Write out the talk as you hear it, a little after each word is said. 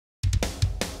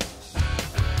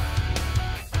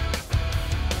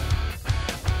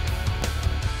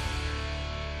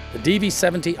The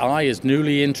DV70i is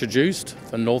newly introduced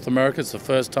for North America. It's the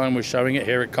first time we're showing it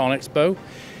here at ConExpo.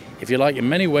 If you like, in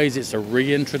many ways it's a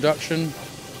reintroduction.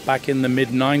 Back in the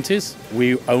mid-90s,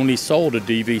 we only sold a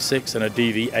DV6 and a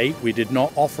DV8. We did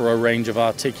not offer a range of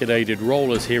articulated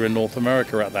rollers here in North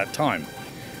America at that time.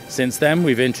 Since then,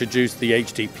 we've introduced the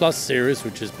HD Plus series,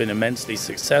 which has been immensely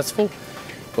successful,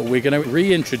 but we're going to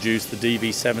reintroduce the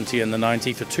DV70 and the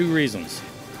 90 for two reasons.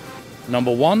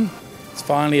 Number one, it's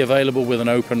finally available with an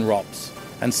open ROPS.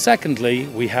 And secondly,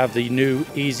 we have the new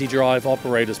Easy Drive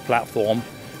Operators platform,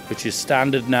 which is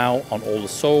standard now on all the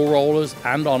soil rollers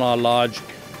and on our large,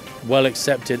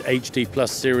 well-accepted HD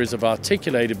Plus series of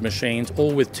articulated machines,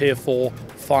 all with Tier 4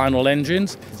 final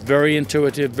engines. Very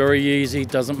intuitive, very easy,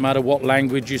 doesn't matter what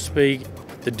language you speak.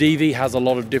 The DV has a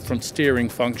lot of different steering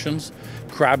functions.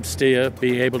 Crab steer,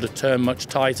 being able to turn much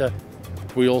tighter.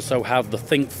 We also have the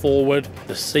think forward,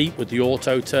 the seat with the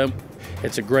auto turn.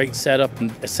 It's a great setup,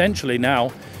 and essentially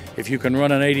now, if you can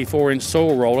run an 84-inch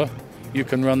soil roller, you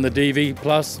can run the DV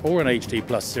Plus or an HD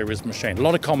Plus series machine. A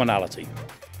lot of commonality.